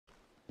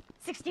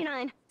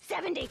69,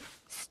 70.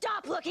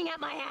 Stop looking at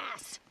my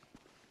ass!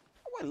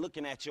 I wasn't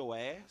looking at your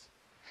ass.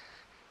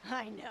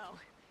 I know.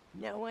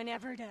 No one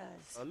ever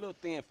does. A little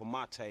thin for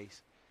my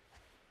taste.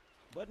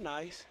 But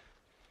nice.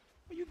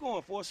 Are you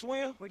going for a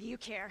swim? What do you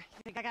care?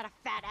 You think I got a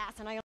fat ass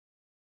and I...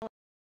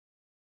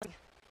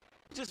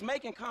 Just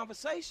making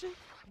conversation?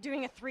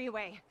 Doing a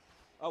three-way.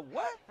 A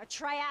what? A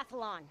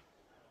triathlon.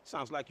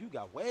 Sounds like you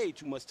got way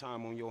too much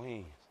time on your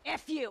hands.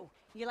 F you!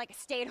 You like a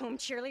stay-at-home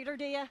cheerleader,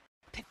 do ya?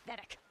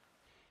 Pathetic.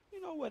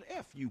 You know what?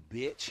 F you,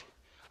 bitch.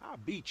 I'll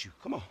beat you.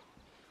 Come on.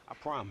 I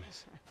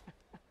promise.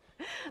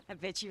 I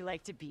bet you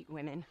like to beat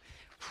women.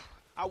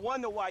 I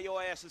wonder why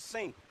your ass is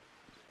single.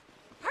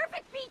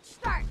 Perfect beach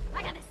start!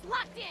 I got this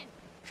locked in!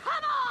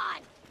 Come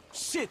on!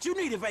 Shit, you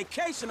need a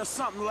vacation or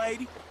something,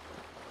 lady.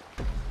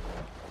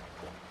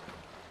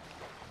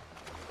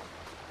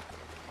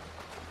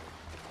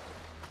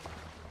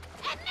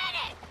 Admit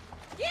it!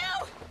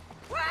 You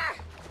were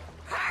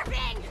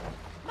carving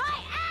my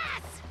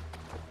ass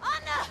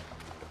on the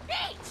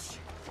beach!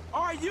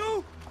 Are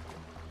you?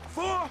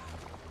 For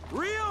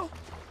real?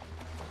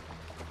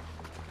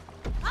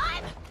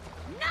 I'm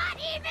not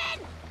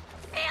even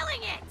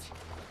feeling it!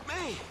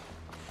 Man,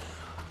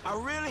 I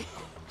really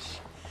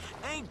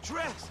ain't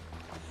dressed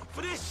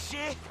for this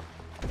shit.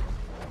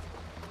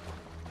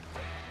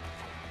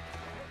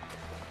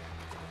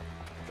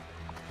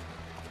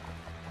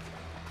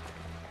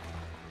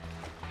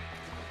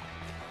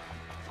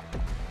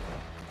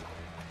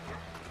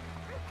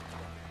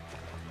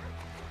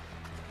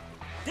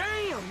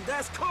 Damn,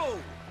 that's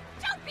cold.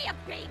 Don't be a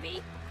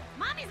baby!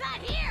 Mommy's not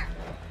here!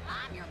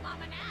 I'm your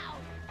mama now!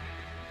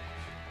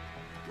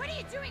 What are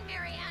you doing,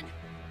 Marianne?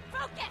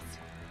 Focus!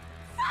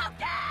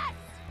 Focus!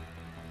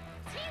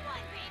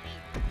 T1, baby!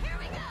 Here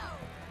we go!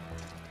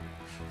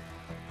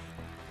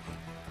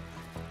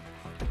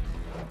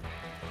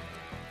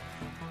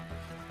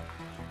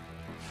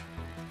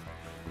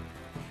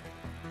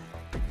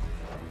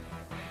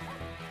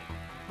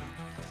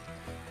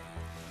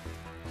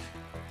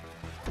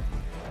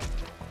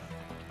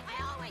 I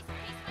always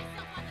pace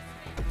myself on the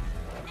swing.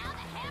 Now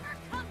the hammer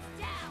comes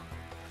down!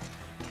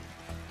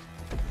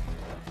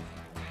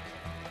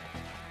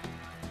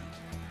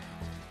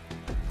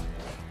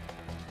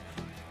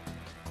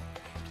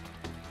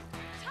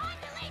 Time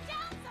to lay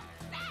down some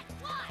fat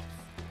watts!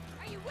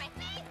 Are you with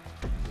me?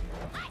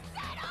 I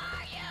said,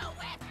 are you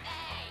with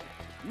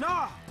me?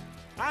 Nah,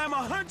 I am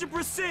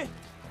 100%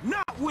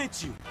 not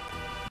with you.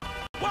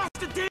 Watch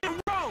the damn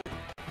road.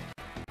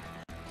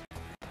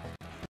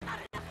 Not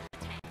enough of the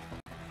tank.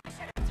 I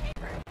should have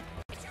tapered.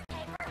 Did you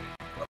taper?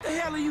 What the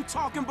hell are you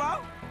talking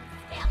about?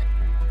 Scale it.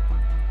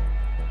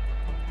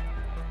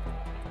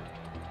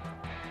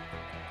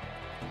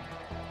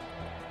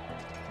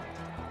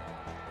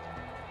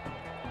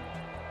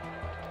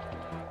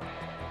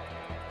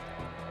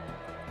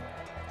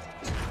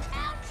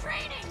 Now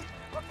training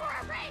before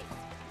a race.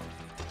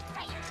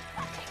 Hey, you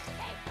fucking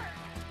taper.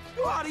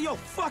 You out of your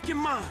fucking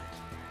mind.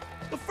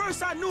 The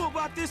first I knew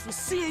about this was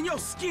seeing your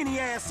skinny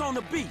ass on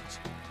the beach.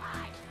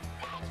 I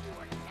said you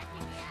were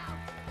checking me out.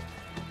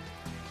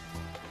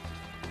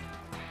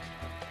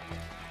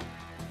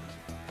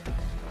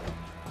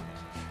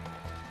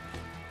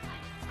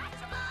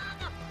 Untouchable on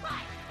the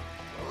bike.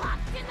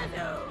 Locked in the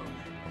zone.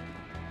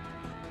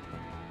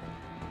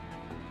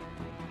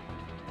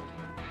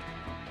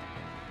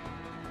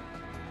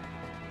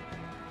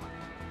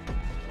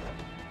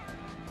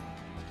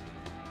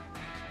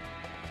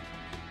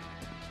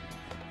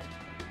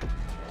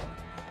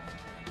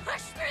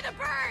 Push through the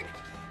burn!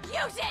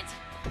 Use it!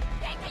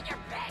 Think in your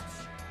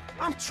bitch!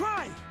 I'm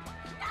trying.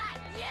 Not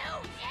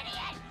you,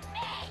 idiot!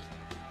 Me!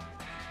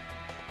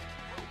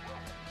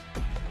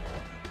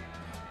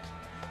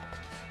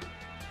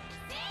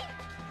 See?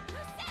 Who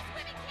says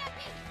women can't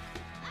be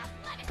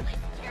athletically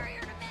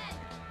superior to men?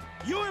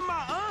 You and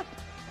my aunt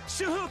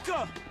should hook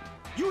up.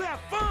 You have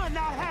fun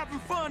not having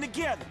fun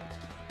together.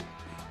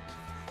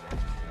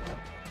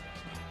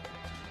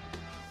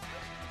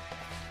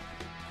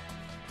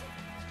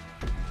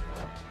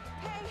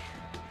 Hey,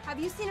 have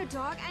you seen a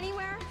dog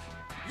anywhere?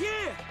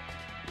 Yeah,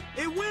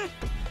 it went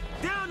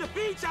down the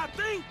beach, I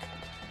think.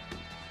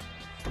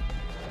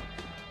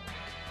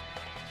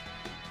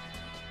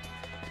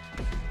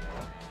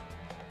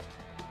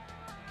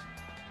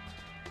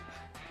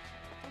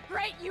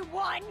 Great, you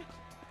won!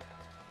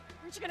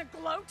 Aren't you gonna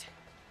gloat?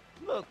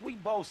 Look, we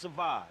both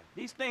survived.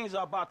 These things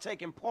are about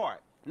taking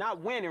part, not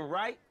winning,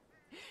 right?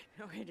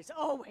 No, it is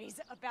always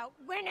about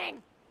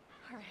winning!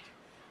 Alright,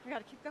 I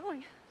gotta keep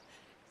going.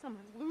 'Cause I'm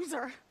a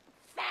loser.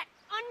 Fat,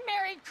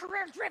 unmarried,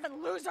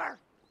 career-driven loser!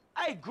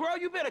 Hey, girl,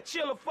 you better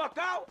chill the fuck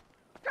out.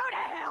 Go to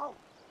hell!